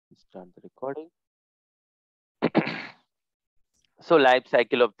start the recording. So life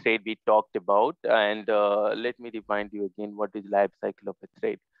cycle of thread we talked about, and let me remind you again what is life cycle of a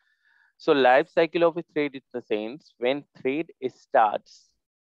thread. So life cycle of a thread is the sense when thread starts,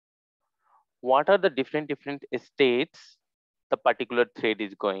 what are the different states the particular thread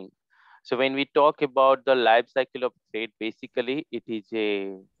is going. So when we talk about the life cycle of thread, basically it is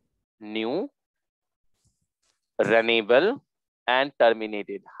a new, runnable, and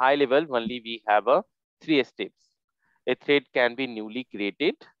terminated. High level only we have a 3 steps. A thread can be newly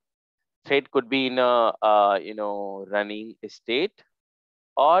created. Thread could be in a running state,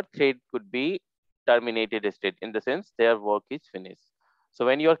 or thread could be terminated state in the sense their work is finished. So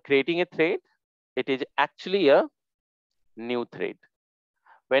when you are creating a thread, it is actually a new thread.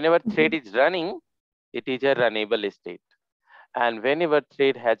 Whenever thread is running, it is a runnable state. And whenever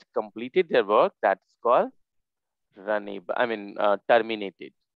thread has completed their work, that's called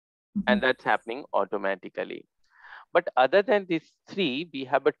terminated. And that's happening automatically. But other than these 3, we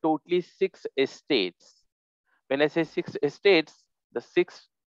have a totally 6 states. When I say 6 states, the 6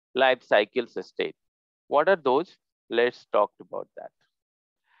 life cycles state. What are those? Let's talk about that.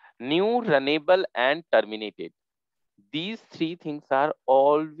 New, runnable, and terminated. These 3 things are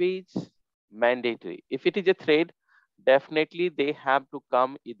always mandatory. If it is a thread, definitely they have to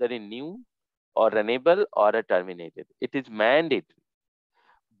come either in new or runnable or a terminated. It is mandatory.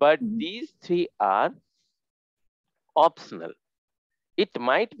 But these 3 are optional. It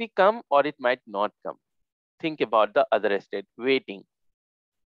might become or it might not come. Think about the other state, waiting.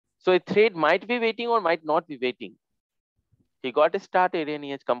 So a thread might be waiting or might not be waiting. He got started and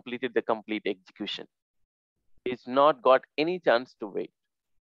he has completed the complete execution. He's not got any chance to wait.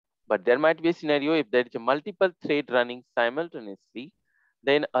 But there might be a scenario if there is a multiple thread running simultaneously,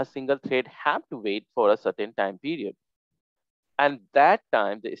 then a single thread have to wait for a certain time period. And that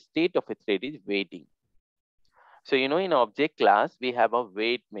time, the state of a thread is waiting. So, in object class, we have a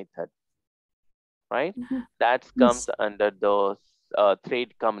wait method, right? That comes under the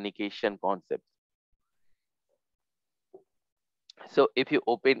thread communication concept. So if you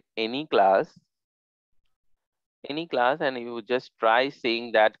open any class and you just try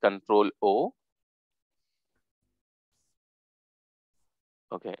saying that Control O.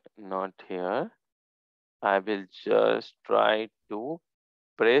 Okay, not here. I will just try to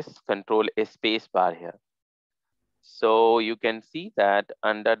press Control A space bar here. So you can see that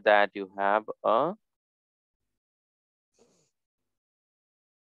under that you have a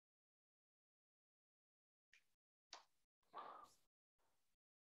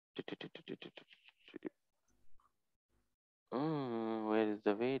where is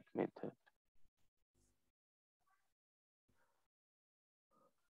the wait method?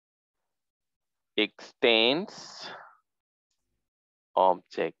 Extends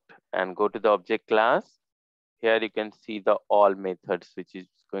object and go to the object class. Here you can see the all methods which is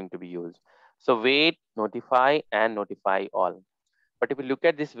going to be used. So wait, notify, and notify all. But if you look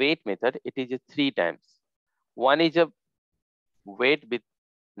at this wait method, it is 3 times. One is a wait with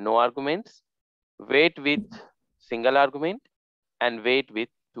no arguments, wait with single argument, and wait with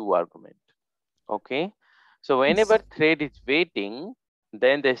 2 argument. Okay. So whenever thread is waiting,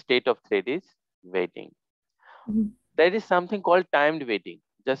 then the state of thread is waiting. There is something called timed waiting.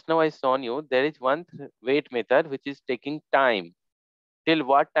 Just now I shown you, there is one wait method which is taking time. Till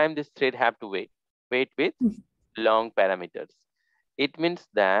what time this thread have to wait? Wait with long parameters. It means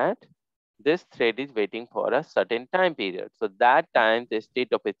that this thread is waiting for a certain time period. So that time the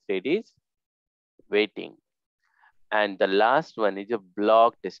state of a thread is waiting. And the last one is a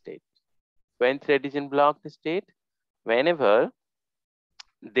blocked state. When thread is in blocked state, whenever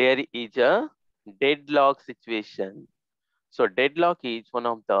there is a deadlock situation. So deadlock is one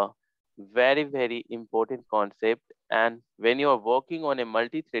of the very, very important concept. And when you are working on a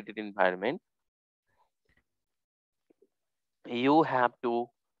multi-threaded environment, you have to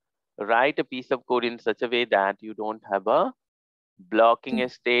write a piece of code in such a way that you don't have a blocking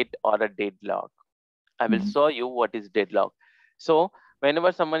state or a deadlock. I will show you what is deadlock. So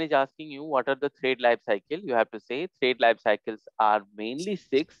whenever someone is asking you what are the thread life cycle, you have to say thread life cycles are mainly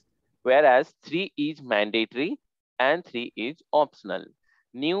 6, whereas 3 is mandatory and 3 is optional.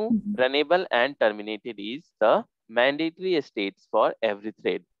 New, runnable, and terminated is the mandatory states for every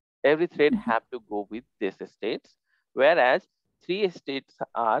thread. Every thread have to go with these states, whereas 3 states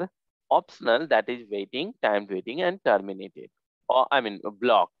are optional, that is waiting, timed waiting, and terminated, or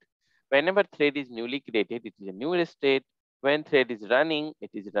blocked. Whenever thread is newly created, it is a new state. When thread is running, it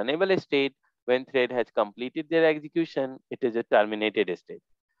is runnable state. When thread has completed their execution, it is a terminated state.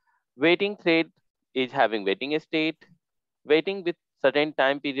 Waiting thread is having waiting state. Waiting with Certain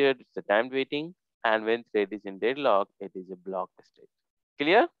time period, it's a timed waiting. And when thread is in deadlock, it is a blocked state.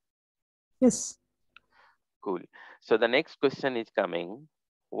 Clear? Yes. Cool. So the next question is coming.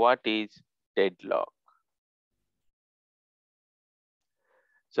 What is deadlock?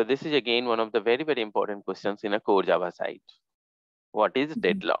 So this is again one of the very, very important questions in a core Java side. What is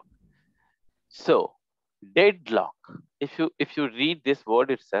deadlock? So deadlock, if you read this word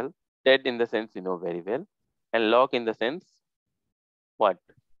itself, dead in the sense you know very well, and lock in the sense what?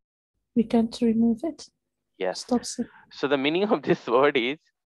 We can't remove it. Yes. Stops it. So the meaning of this word is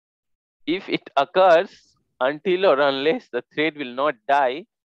if it occurs until or unless the thread will not die,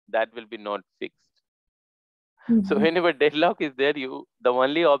 that will be not fixed. So whenever deadlock is there, the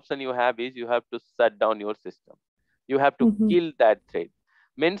only option you have is you have to shut down your system. You have to kill that thread.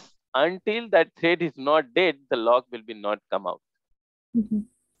 Means until that thread is not dead, the lock will be not come out.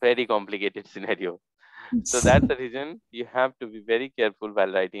 Very complicated scenario. So that's the reason you have to be very careful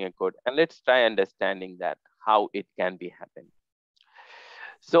while writing a code. And let's try understanding that, how it can be happen.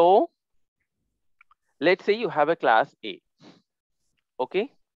 So let's say you have a class A,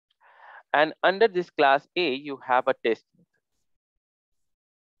 okay? And under this class A, you have a test method,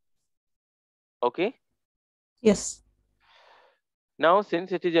 okay? Yes. Now,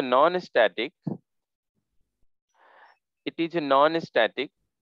 since it is a non-static,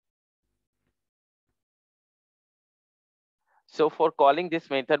 so for calling this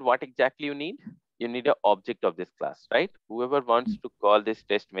method, what exactly you need? You need an object of this class, right? Whoever wants to call this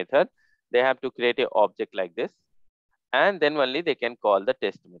test method, they have to create an object like this, and then only they can call the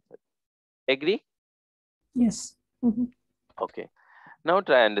test method. Agree? Yes. Okay. Now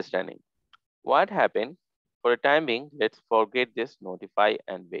try understanding. What happened? For a time being, let's forget this notify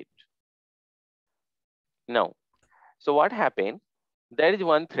and wait. Now, so what happened? There is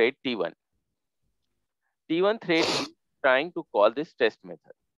one thread T1. T1 thread is trying to call this test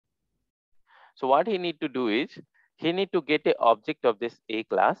method. So what he need to do is, he need to get an object of this A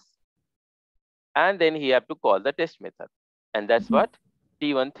class, and then he have to call the test method. And that's what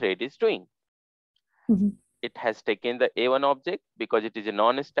T1 thread is doing. It has taken the A1 object because it is a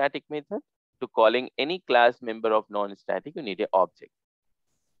non-static method. To calling any class member of non-static, you need an object.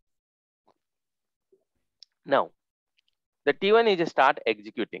 Now, the T1 is start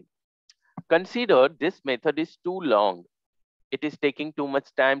executing. Consider this method is too long. It is taking too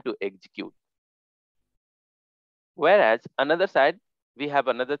much time to execute. Whereas another side, we have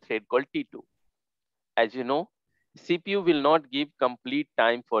another thread called T2. As you know, CPU will not give complete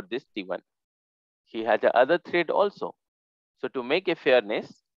time for this T1. He has a other thread also. So to make a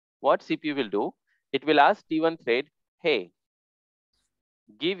fairness, what CPU will do, it will ask T1 thread, hey,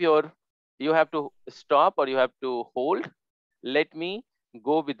 you have to stop or you have to hold. Let me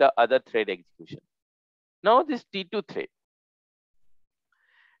go with the other thread execution. Now this T2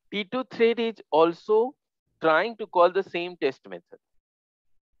 thread is also trying to call the same test method.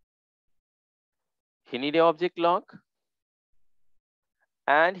 He need an object lock,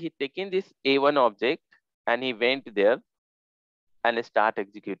 and he taken this A1 object and he went there and start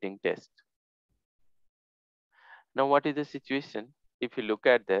executing test. Now what is the situation? If you look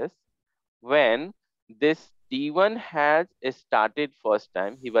at this, when this T1 has started first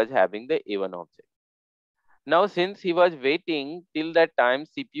time, he was having the A1 object. Now, since he was waiting till that time,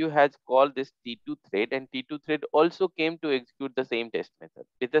 CPU has called this T2 thread, and T2 thread also came to execute the same test method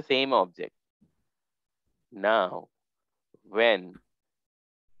with the same object. Now, when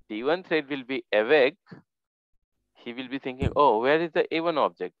T1 thread will be awake, he will be thinking, oh, where is the A1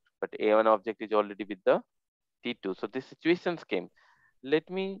 object? But A1 object is already with the T2. So this situations came. Let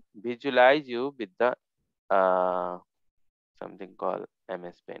me visualize you with the something called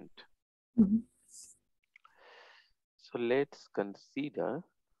MS Paint. So let's consider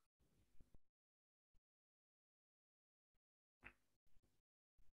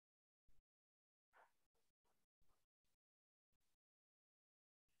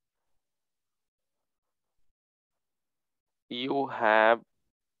you have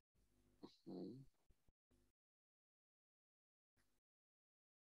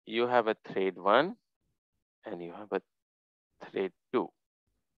a thread 1 and you have a thread 2.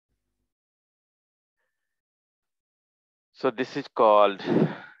 So this is called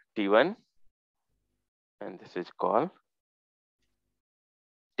T1 and this is called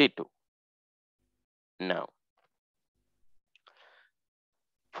T2. Now,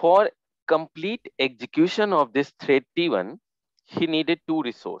 for complete execution of this thread T1, he needed two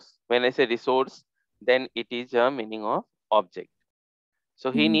resources. When I say resource, then it is a meaning of object. So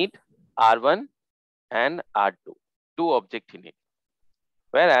he need R1 and R2, two object he need.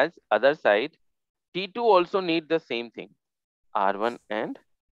 Whereas other side, T2 also need the same thing. R1 and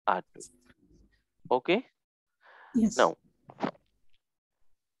R2. Okay. Yes. Now,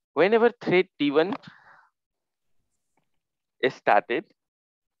 whenever thread T1 is started,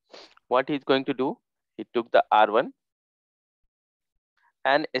 what he's going to do? He took the R1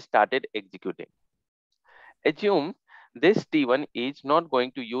 and started executing. Assume this T1 is not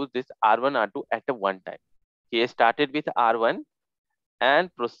going to use this R1, R2 at a one time. He started with R1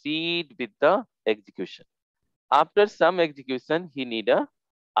 and proceed with the execution. After some execution, he need a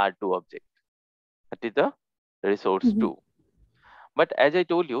R2 object. That is the resource 2. But as I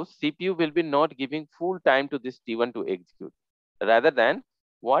told you, CPU will be not giving full time to this T1 to execute. Rather than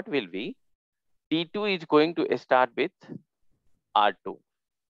what will be, T2 is going to start with R2.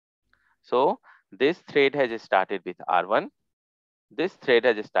 So this thread has started with R1. This thread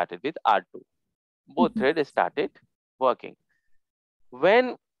has started with R2. Both threads started working.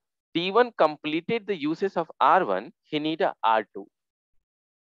 When T1 completed the uses of R1, he need a R2.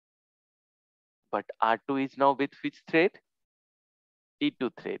 But R2 is now with which thread?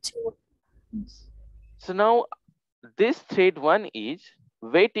 T2 thread. Yes. So now this thread 1 is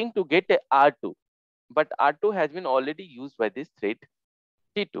waiting to get a R2. But R2 has been already used by this thread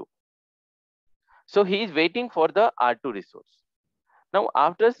T2. So he is waiting for the R2 resource. Now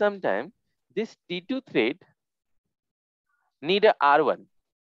after some time, this T2 thread need a R1.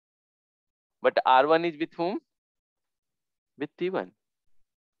 But R1 is with whom? With T1.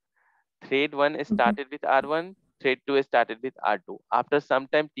 Thread 1 started with R1, thread 2 started with R2. After some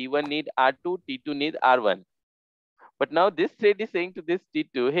time, T1 need R2, T2 need R1. But now this thread is saying to this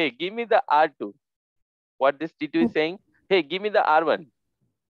T2, hey, give me the R2. What this T2 is saying? Hey, give me the R1.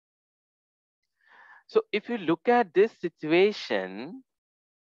 So if you look at this situation,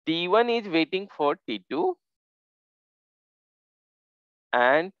 T1 is waiting for T2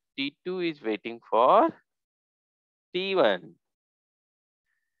 and T2 is waiting for T1.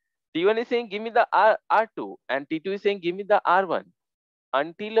 T1 is saying, give me the R2 and T2 is saying, give me the R1.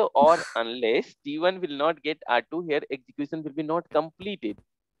 Until or unless T1 will not get R2 here, execution will be not completed.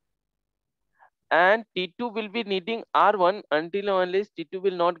 And T2 will be needing R1 until or unless T2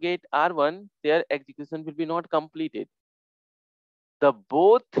 will not get R1, their execution will be not completed. The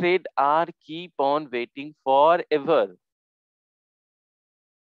both thread are keep on waiting forever.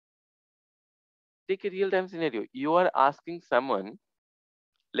 Take a real-time scenario. You are asking someone,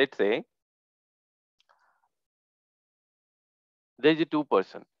 let's say, there is a two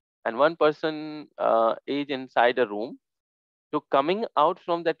person and one person is inside a room. To coming out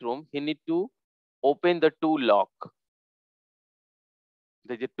from that room, he need to open the two lock.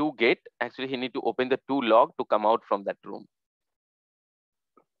 There's a two gate. Actually, he need to open the two lock to come out from that room.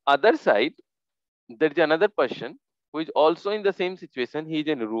 Other side, there is another person who is also in the same situation. He is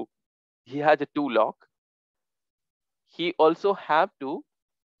in a room. He has a two lock. He also have to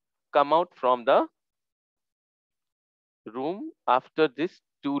come out from the room after this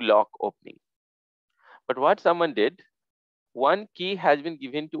two lock opening. But what someone did, one key has been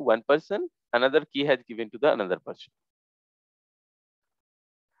given to one person, another key has given to the another person.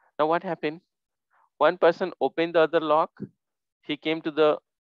 Now what happened? One person opened the other lock. He came to the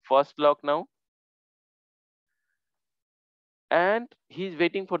first lock now. And he's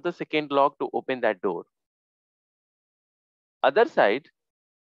waiting for the second lock to open that door. Other side,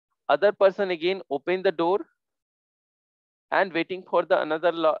 other person again opened the door and waiting for the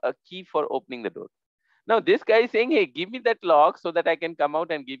another key for opening the door. Now this guy is saying, hey, give me that lock so that I can come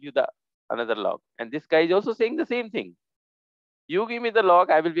out and give you the another lock. And this guy is also saying the same thing. You give me the lock,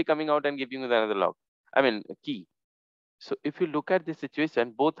 I will be coming out and giving you the another lock. I mean, key. So if you look at this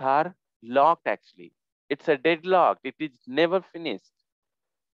situation, both are locked actually. It's a deadlock. It is never finished.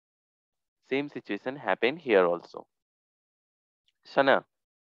 Same situation happened here also. Shana,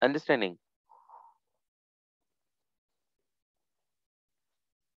 understanding?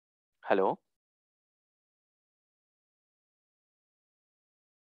 Hello?